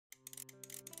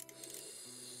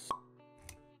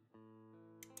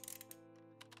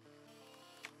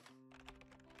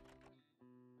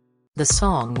The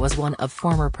song was one of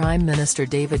former Prime Minister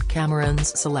David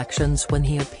Cameron's selections when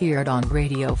he appeared on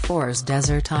Radio 4's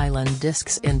Desert Island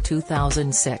Discs in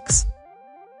 2006.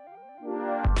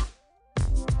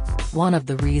 One of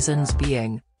the reasons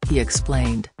being, he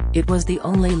explained, it was the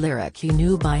only lyric he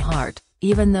knew by heart,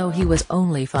 even though he was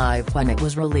only 5 when it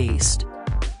was released.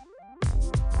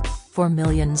 For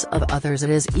millions of others it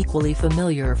is equally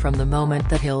familiar. From the moment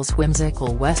that Hill's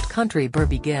whimsical West Country burr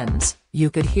begins, you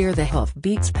could hear the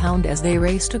hoofbeats pound as they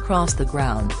raced across the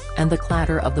ground, and the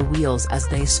clatter of the wheels as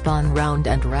they spun round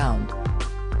and round.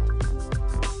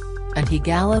 And he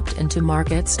galloped into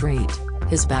Market Street,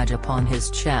 his badge upon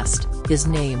his chest. His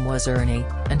name was Ernie,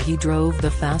 and he drove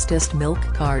the fastest milk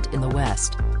cart in the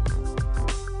West.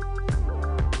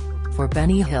 For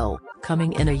Benny Hill,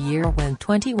 coming in a year when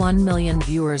 21 million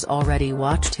viewers already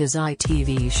watched his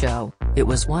ITV show, it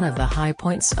was one of the high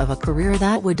points of a career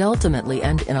that would ultimately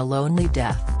end in a lonely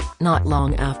death, not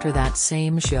long after that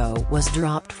same show was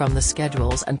dropped from the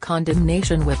schedules and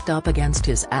condemnation whipped up against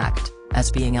his act,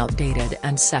 as being outdated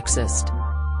and sexist.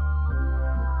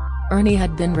 Ernie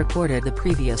had been recorded the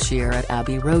previous year at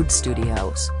Abbey Road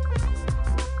Studios.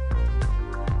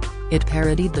 It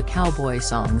parodied the cowboy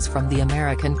songs from the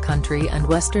American country and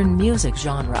western music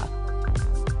genre.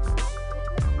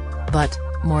 But,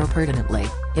 more pertinently,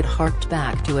 it harked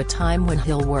back to a time when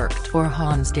Hill worked for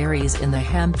Hans Dairies in the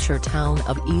Hampshire town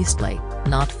of Eastleigh,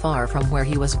 not far from where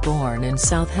he was born in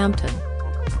Southampton.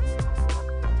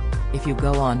 If you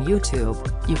go on YouTube,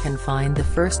 you can find the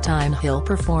first time Hill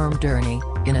performed Ernie,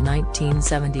 in a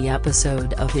 1970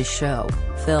 episode of his show,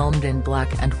 filmed in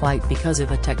black and white because of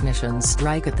a technician's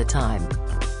strike at the time.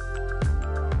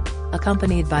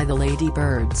 Accompanied by the Lady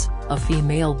Birds, a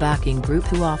female backing group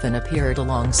who often appeared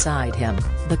alongside him,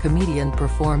 the comedian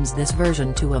performs this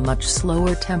version to a much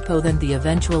slower tempo than the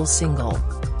eventual single.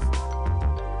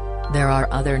 There are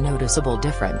other noticeable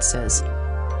differences.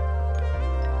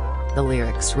 The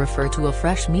lyrics refer to a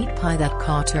fresh meat pie that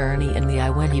caught Ernie in the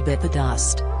eye when he bit the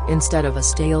dust, instead of a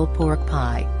stale pork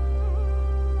pie.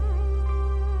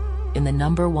 In the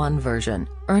 #1 version,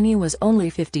 Ernie was only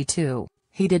 52,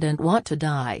 he didn't want to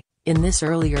die. In this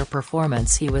earlier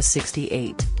performance he was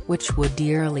 68, which would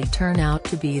dearly turn out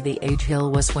to be the age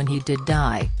Hill was when he did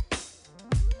die.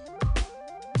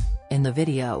 In the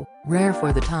video, rare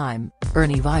for the time,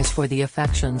 Ernie vies for the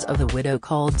affections of the widow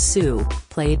called Sue,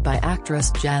 played by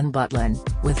actress Jan Butlin,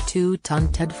 with Two-Ton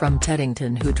Ted from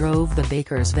Teddington who drove the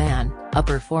baker's van, a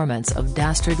performance of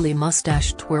dastardly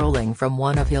mustache twirling from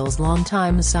one of Hill's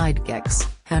longtime sidekicks,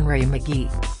 Henry McGee.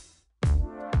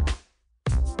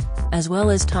 As well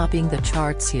as topping the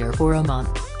charts here for a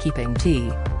month, keeping T.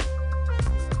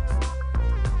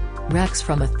 Rex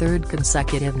from a third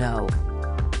consecutive No.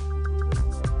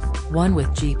 1 with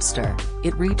Jeepster,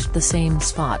 it reached the same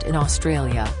spot in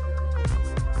Australia.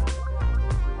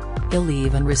 Hill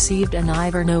even received an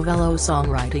Ivor Novello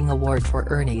Songwriting Award for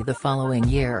Ernie the following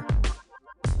year.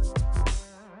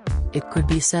 It could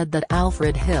be said that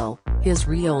Alfred Hill, his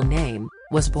real name,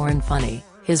 was born funny.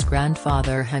 His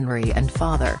grandfather Henry and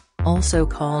father, also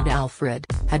called Alfred,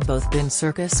 had both been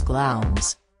circus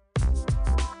clowns.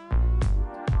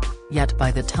 Yet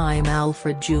by the time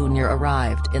Alfred Jr.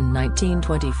 arrived in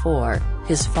 1924,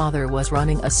 his father was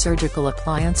running a surgical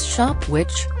appliance shop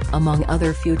which, among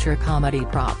other future comedy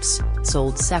props,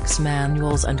 sold sex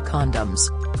manuals and condoms.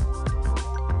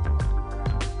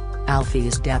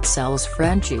 "Alfie's dad sells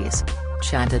Frenchies,"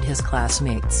 chanted his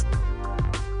classmates.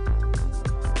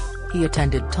 He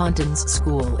attended Taunton's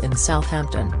School in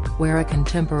Southampton, where a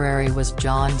contemporary was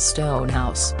John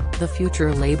Stonehouse, the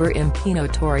future Labour MP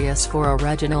notorious for a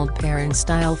Reginald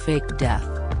Perrin-style fake death.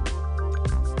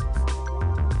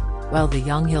 While the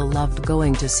young Hill loved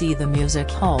going to see the music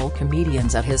hall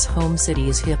comedians at his home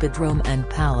city's Hippodrome and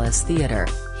Palace Theatre,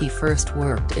 he first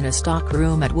worked in a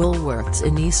stockroom at Woolworths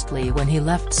in Eastleigh when he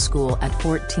left school at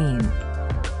 14.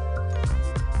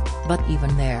 But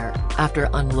even there, after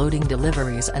unloading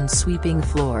deliveries and sweeping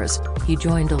floors, he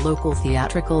joined a local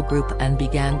theatrical group and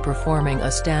began performing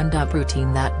a stand-up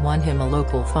routine that won him a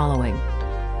local following.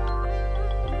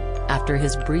 After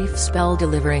his brief spell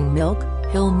delivering milk,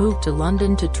 Hill moved to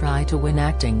London to try to win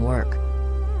acting work.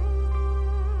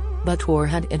 But war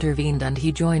had intervened and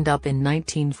he joined up in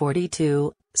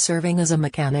 1942, serving as a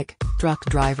mechanic, truck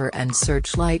driver and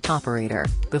searchlight operator,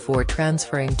 before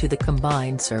transferring to the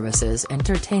Combined Services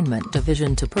Entertainment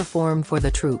Division to perform for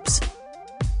the troops.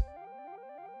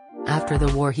 After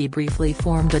the war he briefly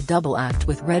formed a double act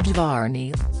with Reg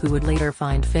Varney, who would later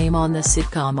find fame on the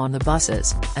sitcom On the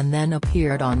Buses, and then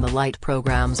appeared on the light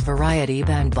program's Variety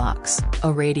Bandbox,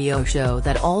 a radio show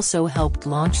that also helped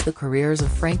launch the careers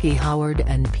of Frankie Howerd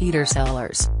and Peter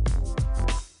Sellers.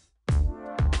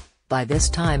 By this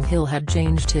time Hill had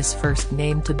changed his first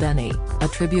name to Benny, a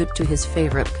tribute to his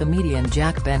favorite comedian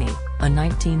Jack Benny, a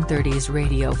 1930s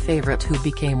radio favorite who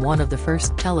became one of the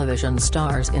first television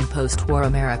stars in post-war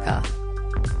America.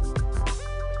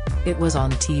 It was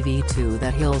on TV too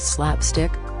that Hill's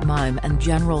slapstick, mime and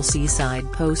general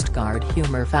seaside postcard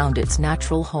humor found its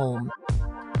natural home.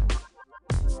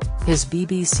 His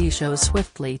BBC show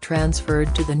swiftly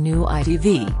transferred to the new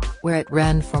ITV, where it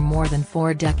ran for more than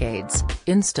 4 decades,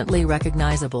 instantly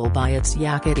recognizable by its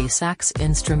yakety sax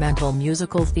instrumental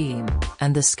musical theme,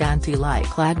 and the scantily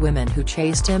clad women who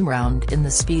chased him round in the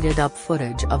speeded-up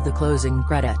footage of the closing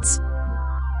credits.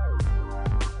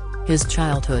 His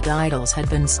childhood idols had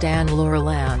been Stan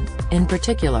Laurel and, in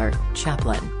particular,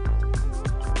 Chaplin.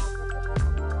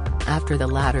 After the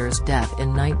latter's death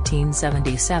in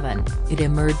 1977, it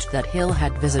emerged that Hill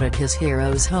had visited his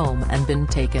hero's home and been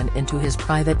taken into his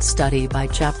private study by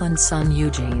Chaplin's son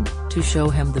Eugene, to show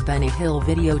him the Benny Hill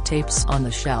videotapes on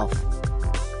the shelf.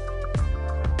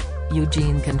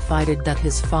 Eugene confided that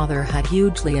his father had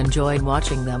hugely enjoyed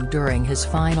watching them during his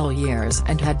final years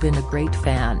and had been a great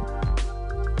fan.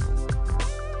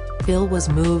 Hill was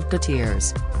moved to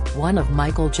tears. One of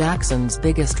Michael Jackson's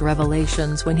biggest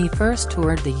revelations when he first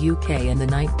toured the UK in the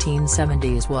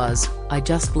 1970s was, "I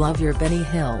just love your Benny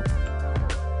Hill."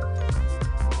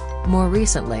 More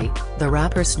recently, the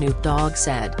rapper Snoop Dogg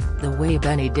said, "The way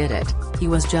Benny did it, he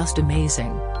was just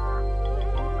amazing.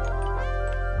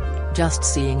 Just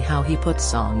seeing how he put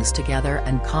songs together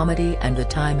and comedy and the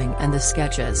timing and the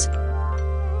sketches.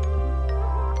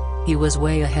 He was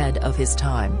way ahead of his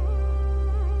time."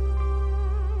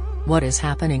 What is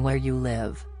happening where you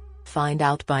live? Find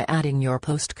out by adding your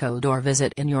postcode or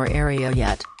visit in your area.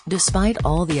 Yet, despite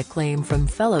all the acclaim from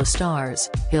fellow stars,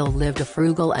 Hill lived a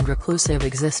frugal and reclusive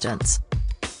existence.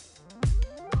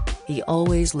 He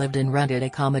always lived in rented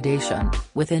accommodation,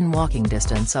 within walking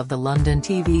distance of the London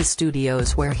TV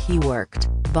studios where he worked,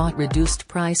 bought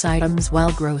reduced-price items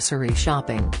while grocery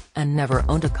shopping, and never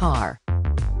owned a car.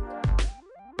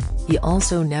 He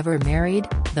also never married,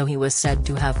 though he was said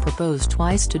to have proposed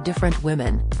twice to different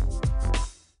women.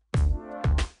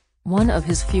 One of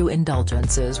his few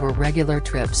indulgences were regular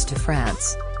trips to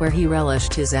France, where he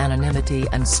relished his anonymity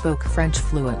and spoke French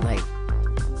fluently.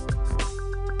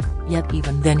 Yet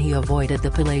even then he avoided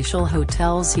the palatial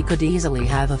hotels he could easily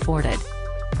have afforded.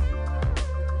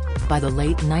 By the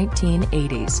late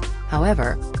 1980s,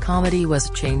 however, comedy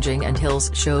was changing and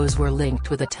Hill's shows were linked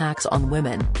with attacks on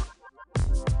women.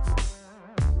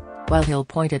 While Hill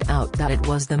pointed out that it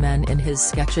was the men in his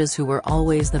sketches who were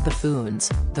always the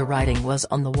buffoons, the writing was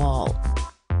on the wall.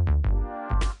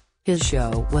 His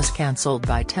show was cancelled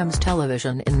by Thames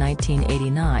Television in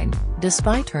 1989,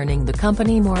 despite earning the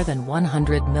company more than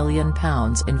 £100 million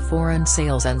in foreign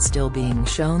sales and still being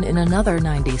shown in another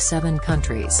 97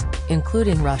 countries,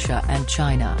 including Russia and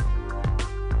China.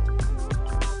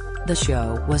 The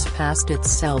show was past its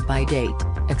sell-by date,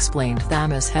 explained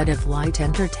Thames head of Light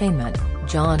Entertainment,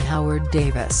 John Howard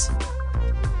Davis.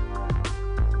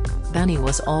 Benny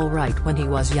was alright when he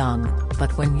was young,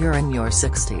 but when you're in your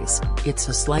 60s, it's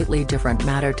a slightly different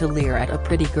matter to leer at a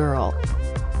pretty girl.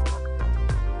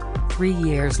 3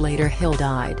 years later Hill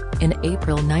died, in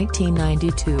April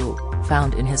 1992,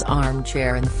 found in his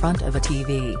armchair in front of a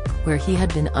TV, where he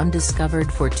had been undiscovered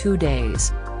for 2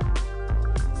 days.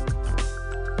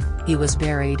 He was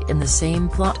buried in the same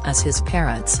plot as his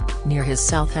parents, near his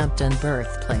Southampton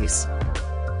birthplace.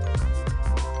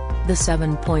 The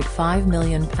 £7.5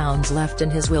 million left in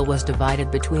his will was divided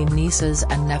between nieces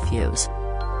and nephews.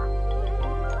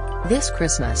 This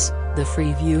Christmas, the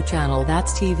Freeview channel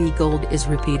That's TV Gold is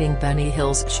repeating Benny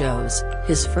Hill's shows,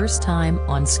 his first time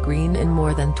on screen in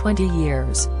more than 20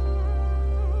 years.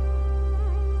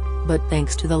 But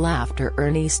thanks to the laughter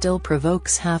Ernie still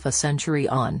provokes half a century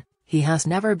on, he has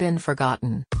never been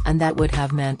forgotten, and that would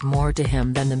have meant more to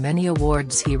him than the many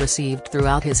awards he received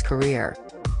throughout his career.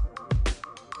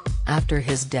 After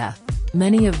his death,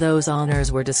 many of those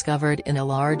honors were discovered in a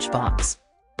large box.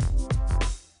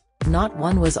 Not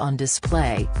one was on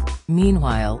display.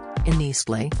 Meanwhile, in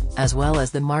Eastleigh, as well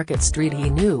as the Market Street he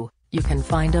knew, you can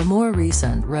find a more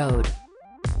recent road.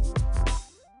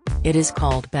 It is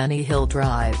called Benny Hill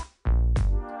Drive.